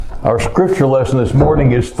Our scripture lesson this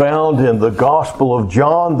morning is found in the Gospel of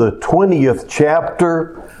John, the 20th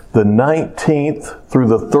chapter, the 19th through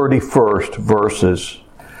the 31st verses.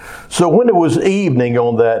 So when it was evening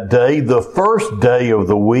on that day, the first day of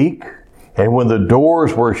the week, and when the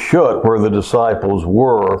doors were shut where the disciples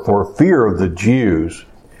were for fear of the Jews,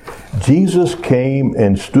 Jesus came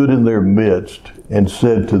and stood in their midst and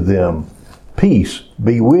said to them, "Peace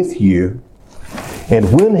be with you."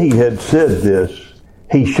 And when he had said this,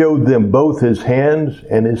 he showed them both his hands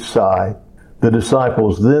and his side. The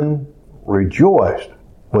disciples then rejoiced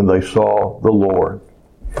when they saw the Lord.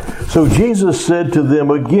 So Jesus said to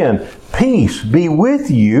them again, "Peace be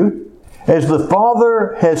with you. As the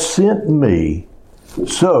Father has sent me,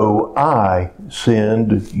 so I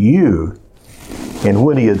send you." And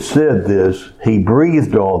when he had said this, he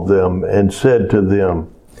breathed on them and said to them,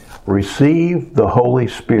 "Receive the Holy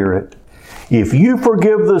Spirit. If you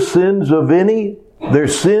forgive the sins of any, their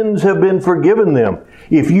sins have been forgiven them.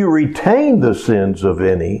 If you retain the sins of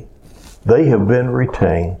any, they have been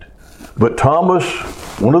retained." But Thomas,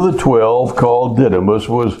 one of the 12, called Didymus,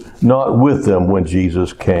 was not with them when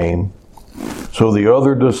Jesus came. So the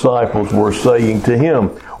other disciples were saying to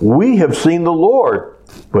him, "We have seen the Lord."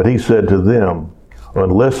 But he said to them,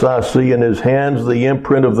 "Unless I see in his hands the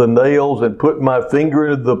imprint of the nails, and put my finger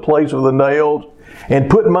into the place of the nails, and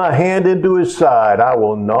put my hand into his side, I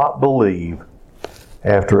will not believe."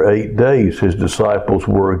 After 8 days, his disciples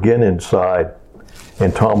were again inside,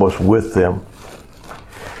 and Thomas with them.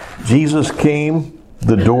 Jesus came,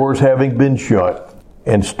 the doors having been shut,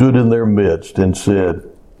 and stood in their midst and said,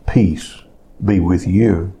 "Peace be with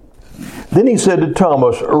you." Then he said to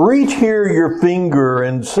Thomas, "Reach here your finger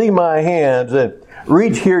and see my hands, and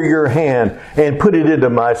reach here your hand and put it into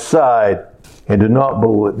my side, and do not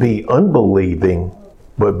be unbelieving,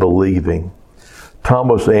 but believing."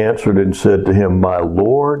 Thomas answered and said to him, "My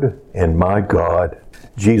Lord and my God."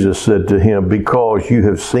 Jesus said to him, "Because you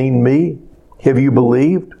have seen me, have you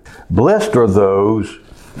believed? Blessed are those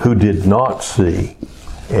who did not see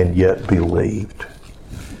and yet believed."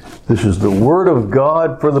 This is the word of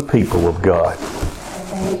God for the people of God.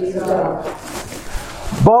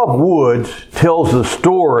 Bob Woods tells the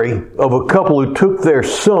story of a couple who took their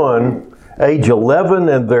son, age 11,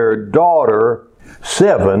 and their daughter,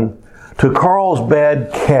 7, to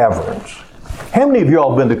Carlsbad Caverns. How many of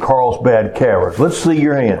y'all been to Carlsbad Caverns? Let's see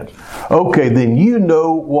your hands. Okay, then you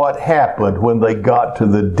know what happened when they got to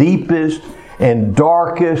the deepest and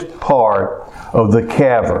darkest part of the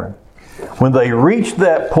cavern. When they reached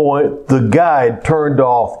that point, the guide turned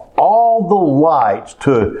off all the lights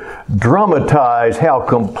to dramatize how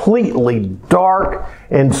completely dark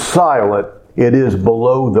and silent it is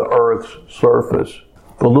below the earth's surface.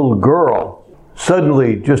 The little girl,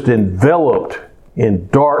 suddenly just enveloped in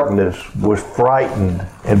darkness, was frightened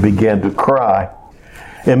and began to cry.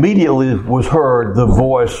 Immediately was heard the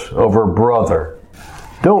voice of her brother.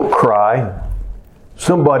 "Don't cry.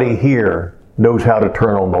 Somebody here knows how to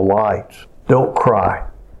turn on the lights. Don't cry.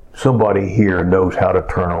 Somebody here knows how to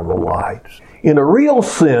turn on the lights." In a real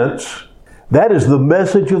sense, that is the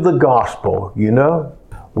message of the gospel, you know.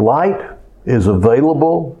 Light is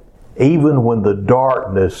available even when the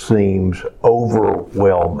darkness seems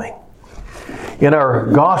overwhelming. In our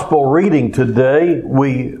gospel reading today,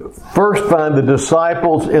 we first find the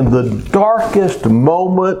disciples in the darkest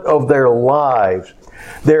moment of their lives.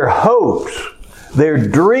 Their hopes, their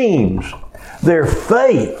dreams, their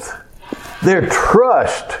faith, their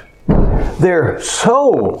trust, their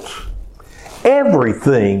souls,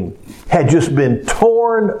 everything had just been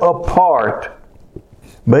torn apart.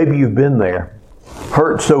 Maybe you've been there,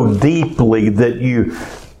 hurt so deeply that you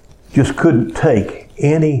just couldn't take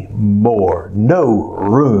any more. No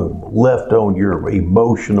room left on your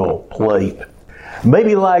emotional plate.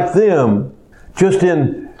 Maybe like them, just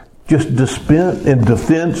in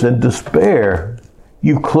defense and despair,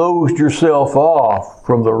 you've closed yourself off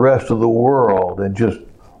from the rest of the world and just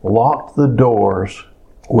locked the doors.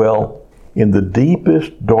 Well, in the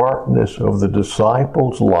deepest darkness of the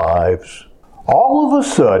disciples' lives, all of a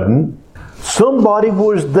sudden, somebody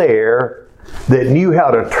was there that knew how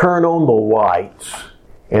to turn on the lights,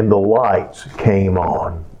 and the lights came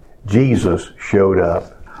on. Jesus showed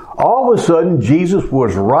up. All of a sudden, Jesus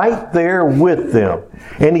was right there with them,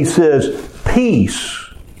 and he says, "Peace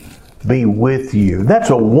be with you." That's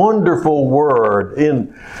a wonderful word.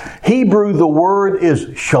 In Hebrew, the word is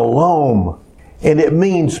shalom, and it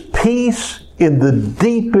means peace in the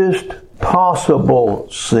deepest possible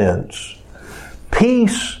sense.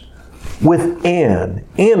 Peace within,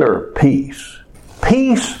 inner peace.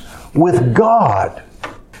 Peace with God.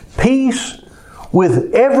 Peace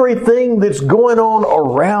with everything that's going on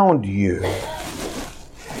around you.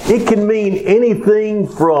 It can mean anything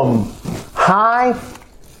from high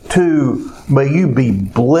to may you be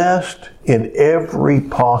blessed in every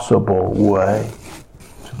possible way.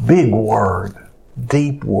 It's a big word,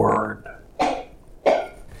 deep word.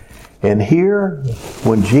 And here,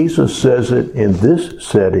 when Jesus says it in this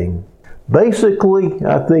setting, basically,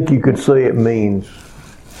 I think you could say it means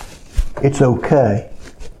it's okay.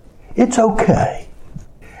 It's okay.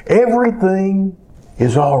 Everything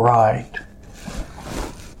is all right.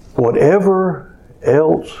 Whatever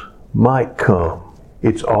else might come,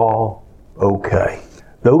 it's all okay.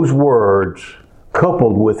 Those words,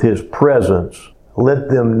 coupled with His presence, let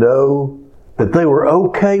them know that they were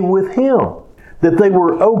okay with Him, that they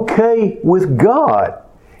were okay with God,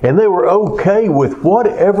 and they were okay with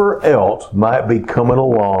whatever else might be coming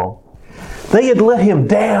along. They had let Him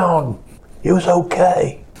down. It was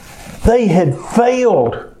okay. They had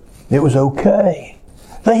failed. It was okay.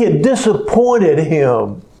 They had disappointed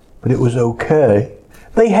Him, but it was okay.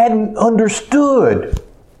 They hadn't understood.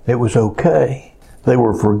 It was okay. They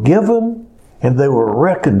were forgiven and they were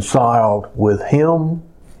reconciled with Him,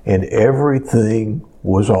 and everything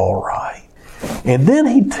was all right. And then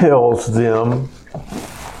He tells them,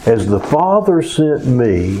 as the Father sent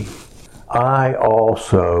me, I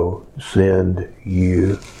also send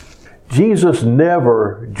you. Jesus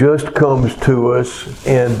never just comes to us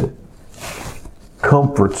and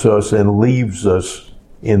comforts us and leaves us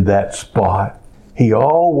in that spot. He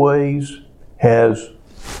always has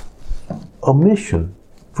a mission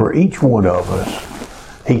for each one of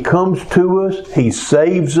us. He comes to us, He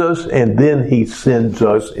saves us, and then He sends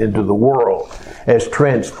us into the world as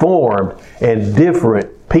transformed and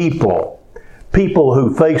different people. People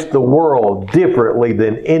who face the world differently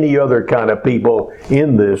than any other kind of people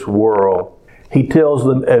in this world. He tells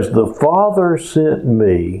them, as the Father sent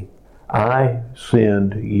me, I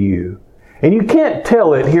send you. And you can't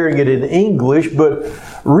tell it hearing it in English, but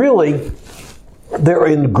really,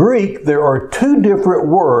 in Greek, there are two different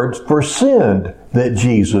words for send that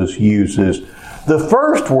Jesus uses. The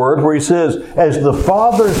first word where He says, as the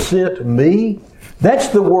Father sent me, that's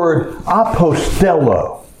the word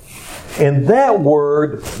apostello. And that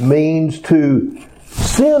word means to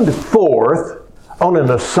send forth on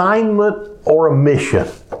an assignment or a mission.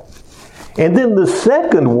 And then the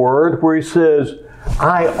second word where He says,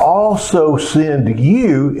 I also send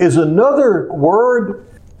you, is another word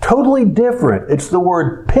totally different. It's the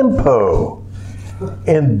word pimpo.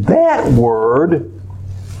 And that word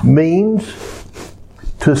means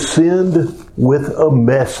to send with a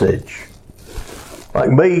message. Like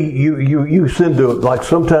you send to, like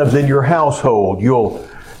sometimes in your household, you'll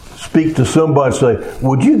speak to somebody and say,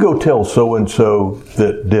 would you go tell so-and-so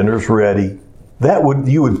that dinner's ready?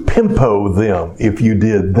 You would pimpo them if you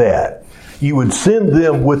did that. You would send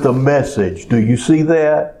them with a message. Do you see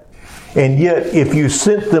that? And yet, if you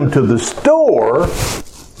sent them to the store,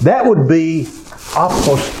 that would be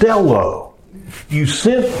apostello. You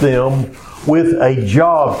sent them with a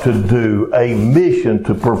job to do, a mission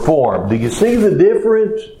to perform. Do you see the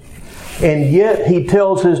difference? And yet He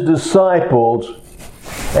tells His disciples,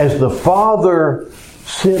 as the Father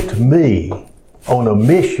sent me on a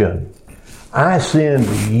mission, I send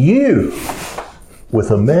you with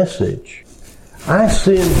a message. I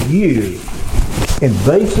send you. And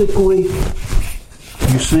basically,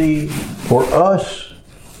 you see, for us,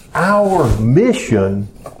 our mission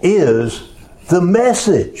is the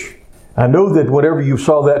message. I know that whenever you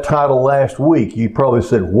saw that title last week, you probably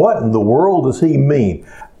said, what in the world does he mean?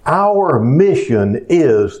 Our mission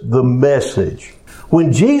is the message.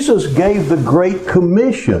 When Jesus gave the Great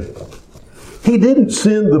Commission, He didn't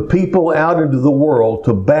send the people out into the world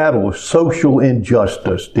to battle social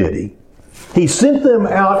injustice, did He? He sent them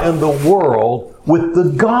out in the world with the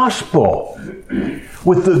gospel,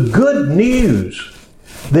 with the good news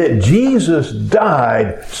that Jesus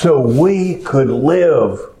died so we could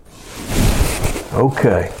live.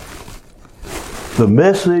 Okay. The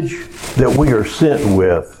message that we are sent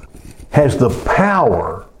with has the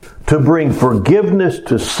power to bring forgiveness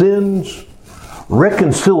to sins,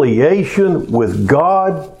 reconciliation with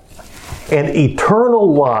God, and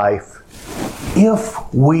eternal life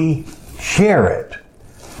if we share it.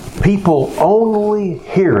 People only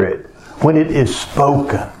hear it when it is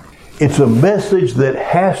spoken. It's a message that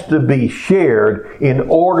has to be shared in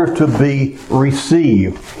order to be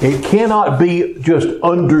received. It cannot be just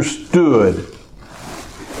understood.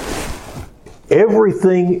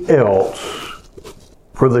 Everything else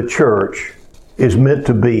for the church is meant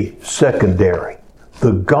to be secondary.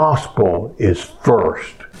 The gospel is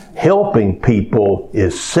first. Helping people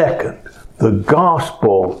is second. The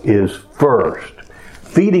gospel is first.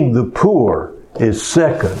 Feeding the poor is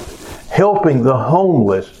second. Helping the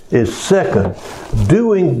homeless is second.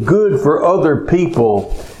 Doing good for other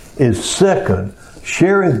people is second.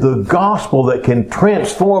 Sharing the gospel that can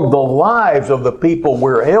transform the lives of the people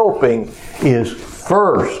we're helping is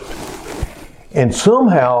first. And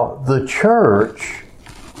somehow the church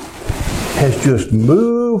has just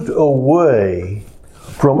moved away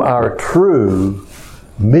from our true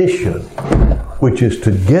mission, which is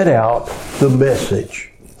to get out the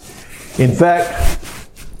message. In fact,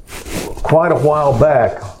 quite a while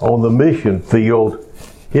back on the mission field,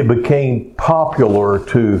 it became popular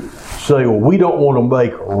to say, well, we don't want to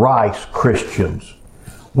make rice Christians.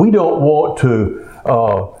 We don't want to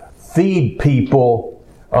feed people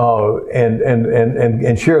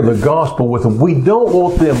and share the gospel with them. We don't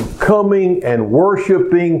want them coming and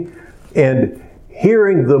worshiping and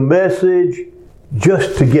hearing the message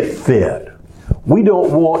just to get fed. We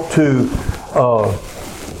don't want to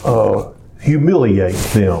humiliate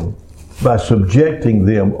them by subjecting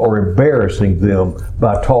them or embarrassing them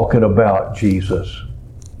by talking about Jesus.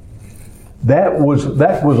 That was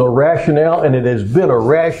a rationale, and it has been a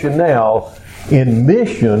rationale in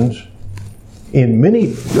missions in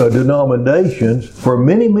many denominations for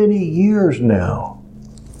many, many years now.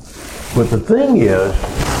 But the thing is,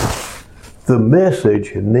 the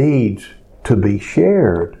message needs to be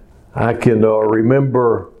shared. I can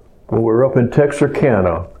remember when we were up in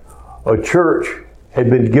Texarkana, a church had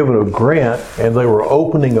been given a grant and they were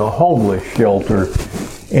opening a homeless shelter.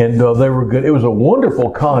 And it was a wonderful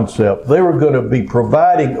concept. They were going to be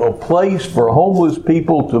providing a place for homeless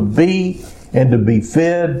people to be and to be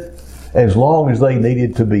fed as long as they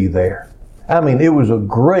needed to be there. I mean, it was a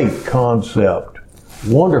great concept,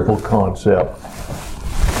 wonderful concept.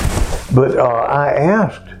 But I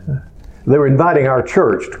asked, they were inviting our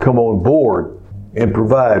church to come on board and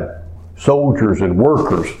provide soldiers and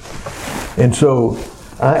workers. And so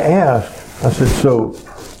I asked, I said, so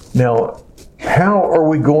now, how are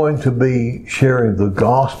we going to be sharing the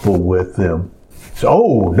gospel with them? So,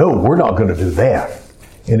 oh, no, we're not going to do that.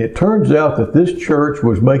 And it turns out that this church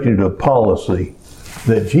was making it a policy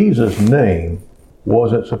that Jesus' name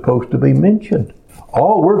wasn't supposed to be mentioned.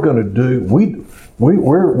 All we're going to do,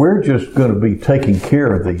 we're just going to be taking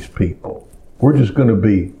care of these people. We're just going to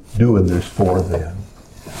be doing this for them.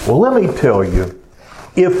 Well, let me tell you,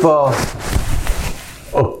 if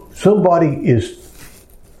somebody is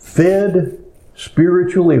fed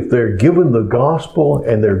spiritually, if they're given the gospel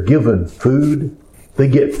and they're given food, they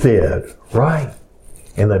get fed, right?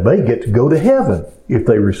 And they may get to go to heaven if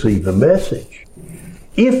they receive the message.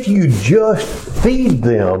 If you just feed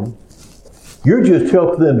them, you're just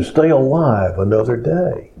helping them stay alive another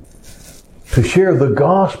day. To share the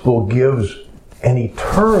gospel gives an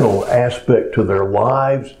eternal aspect to their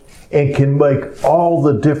lives and can make all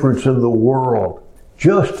the difference in the world.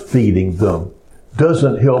 Just feeding them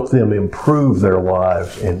doesn't help them improve their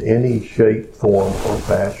lives in any shape, form, or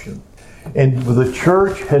fashion. And the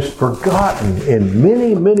church has forgotten in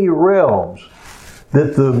many, many realms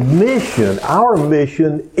that the mission, our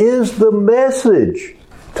mission, is the message.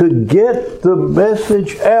 To get the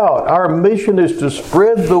message out. Our mission is to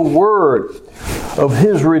spread the word of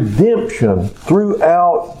His redemption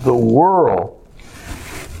throughout the world.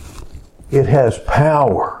 It has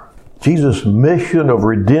power. Jesus' mission of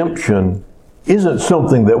redemption isn't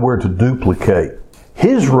something that we're to duplicate.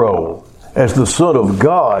 His role as the Son of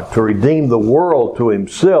God to redeem the world to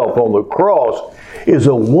Himself on the cross is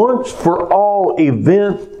a once-for-all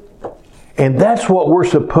event, and that's what we're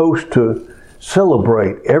supposed to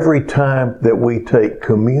celebrate every time that we take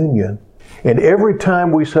communion. And every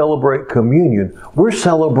time we celebrate communion, we're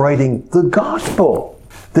celebrating the gospel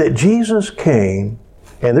that Jesus came,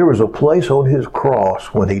 and there was a place on His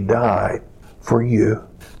cross when He died for you,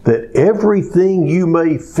 that everything you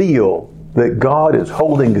may feel that God is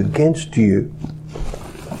holding against you,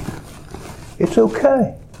 it's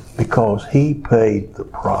okay because He paid the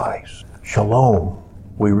price. Shalom.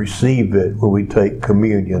 We receive it when we take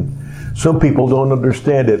communion. Some people don't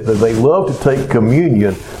understand it. They love to take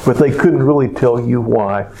communion, but they couldn't really tell you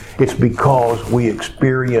why. It's because we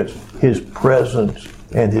experience His presence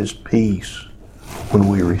and His peace when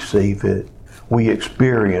we receive it. We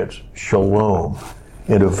experience shalom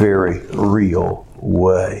in a very real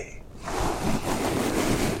way.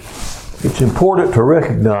 It's important to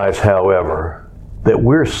recognize, however, that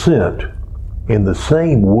we're sent in the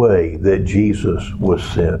same way that Jesus was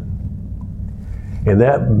sent. And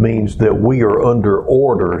that means that we are under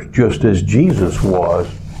orders just as Jesus was.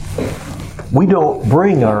 We don't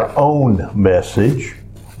bring our own message.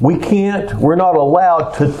 We're not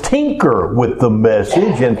allowed to tinker with the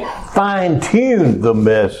message and fine-tune the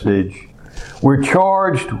message. We're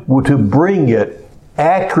charged to bring it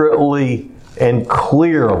accurately and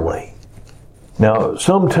clearly. Now,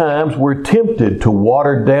 sometimes we're tempted to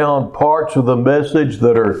water down parts of the message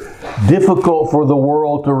that are difficult for the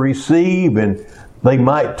world to receive, and they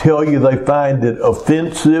might tell you they find it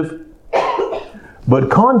offensive. But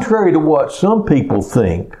contrary to what some people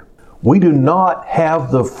think, we do not have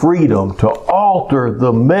the freedom to alter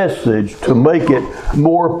the message to make it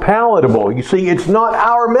more palatable. You see, it's not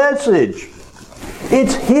our message.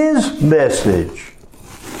 It's His message.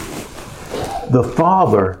 The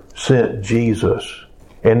Father sent Jesus.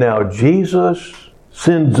 And now Jesus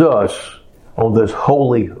sends us on this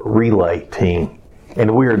holy relay team.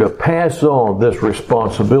 And we are to pass on this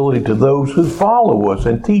responsibility to those who follow us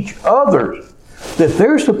and teach others that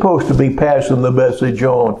they're supposed to be passing the message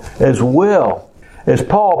on as well. As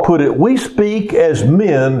Paul put it, we speak as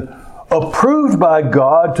men approved by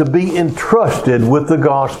God to be entrusted with the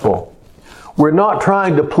gospel. We're not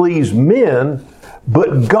trying to please men,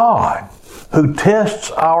 but God, who tests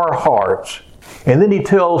our hearts. And then he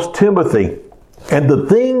tells Timothy, and the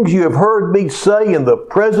things you have heard me say in the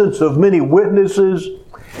presence of many witnesses,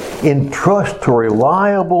 entrust to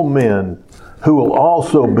reliable men who will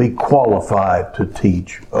also be qualified to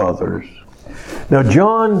teach others. Now,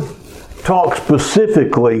 John talks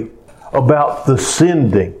specifically about the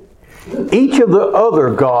sending. Each of the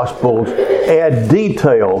other Gospels add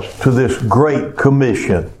details to this great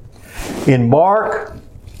commission. In Mark,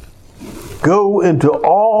 go into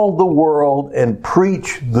all the world and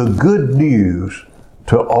preach the good news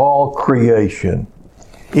to all creation.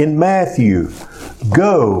 In Matthew,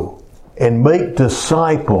 go and make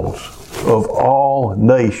disciples of all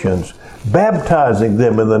nations, baptizing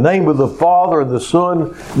them in the name of the Father and the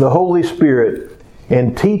Son and the Holy Spirit,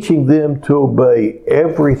 and teaching them to obey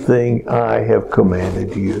everything I have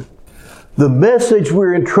commanded you. The message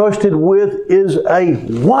we're entrusted with is a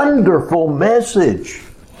wonderful message.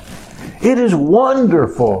 It is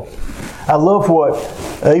wonderful. I love what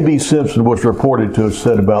A.B. Simpson was reported to have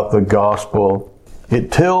said about the gospel.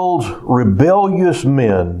 It tells rebellious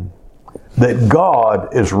men that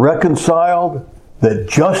God is reconciled, that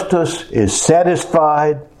justice is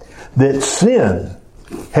satisfied, that sin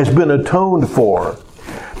has been atoned for,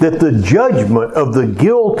 that the judgment of the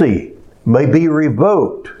guilty may be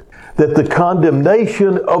revoked, that the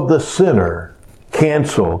condemnation of the sinner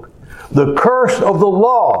canceled, the curse of the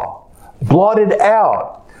law blotted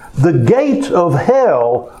out, the gates of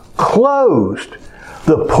hell closed,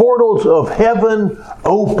 the portals of heaven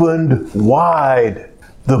opened wide,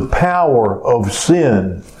 the power of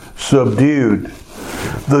sin subdued,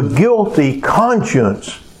 the guilty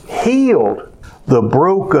conscience healed, the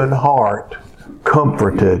broken heart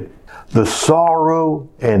comforted, the sorrow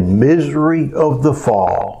and misery of the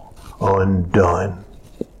fall undone.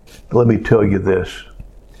 Let me tell you this.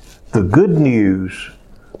 The good news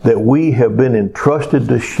that we have been entrusted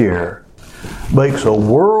to share makes a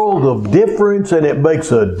world of difference, and it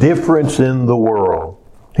makes a difference in the world.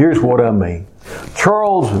 Here's what I mean.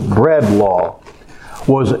 Charles Bradlaugh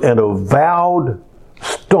was an avowed,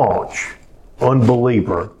 staunch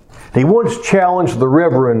unbeliever. He once challenged the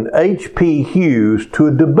Reverend H.P. Hughes to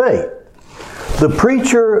a debate. The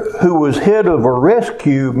preacher, who was head of a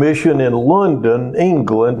rescue mission in London,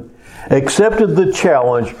 England, accepted the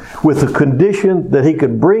challenge with the condition that he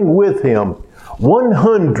could bring with him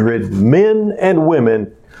 100 men and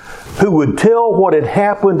women who would tell what had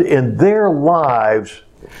happened in their lives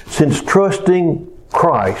since trusting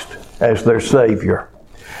Christ as their Savior.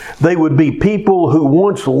 They would be people who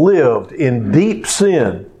once lived in deep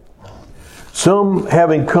sin, some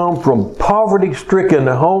having come from poverty-stricken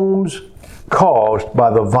homes caused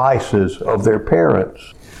by the vices of their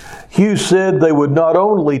parents. Hughes said they would not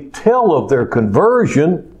only tell of their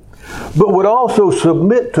conversion, but would also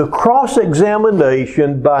submit to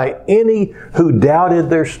cross-examination by any who doubted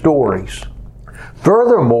their stories.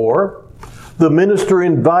 Furthermore, the minister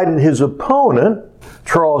invited his opponent,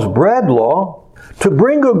 Charles Bradlaugh, to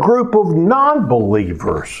bring a group of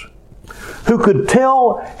non-believers who could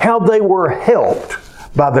tell how they were helped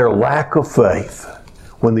by their lack of faith.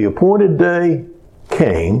 When the appointed day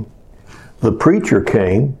came, the preacher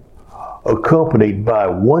came, accompanied by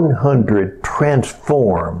 100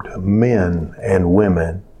 transformed men and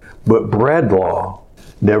women. But Bradlaugh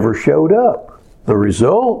never showed up. The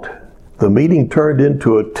result? The meeting turned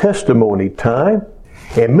into a testimony time,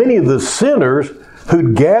 and many of the sinners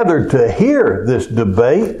who'd gathered to hear this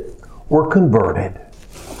debate were converted.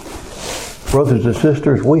 Brothers and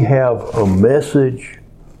sisters, we have a message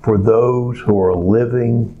for those who are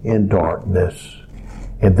living in darkness.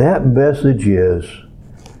 And that message is,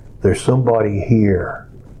 there's somebody here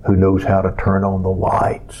who knows how to turn on the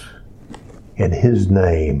lights. And his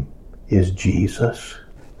name is Jesus.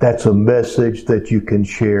 That's a message that you can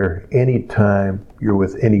share anytime you're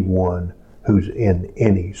with anyone who's in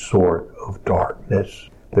any sort of darkness.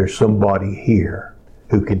 There's somebody here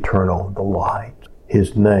who can turn on the light.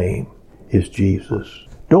 His name is Jesus.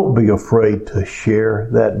 Don't be afraid to share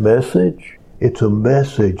that message. It's a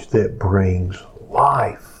message that brings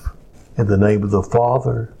life. In the name of the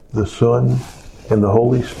Father, the Son, and the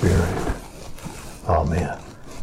Holy Spirit. Amen.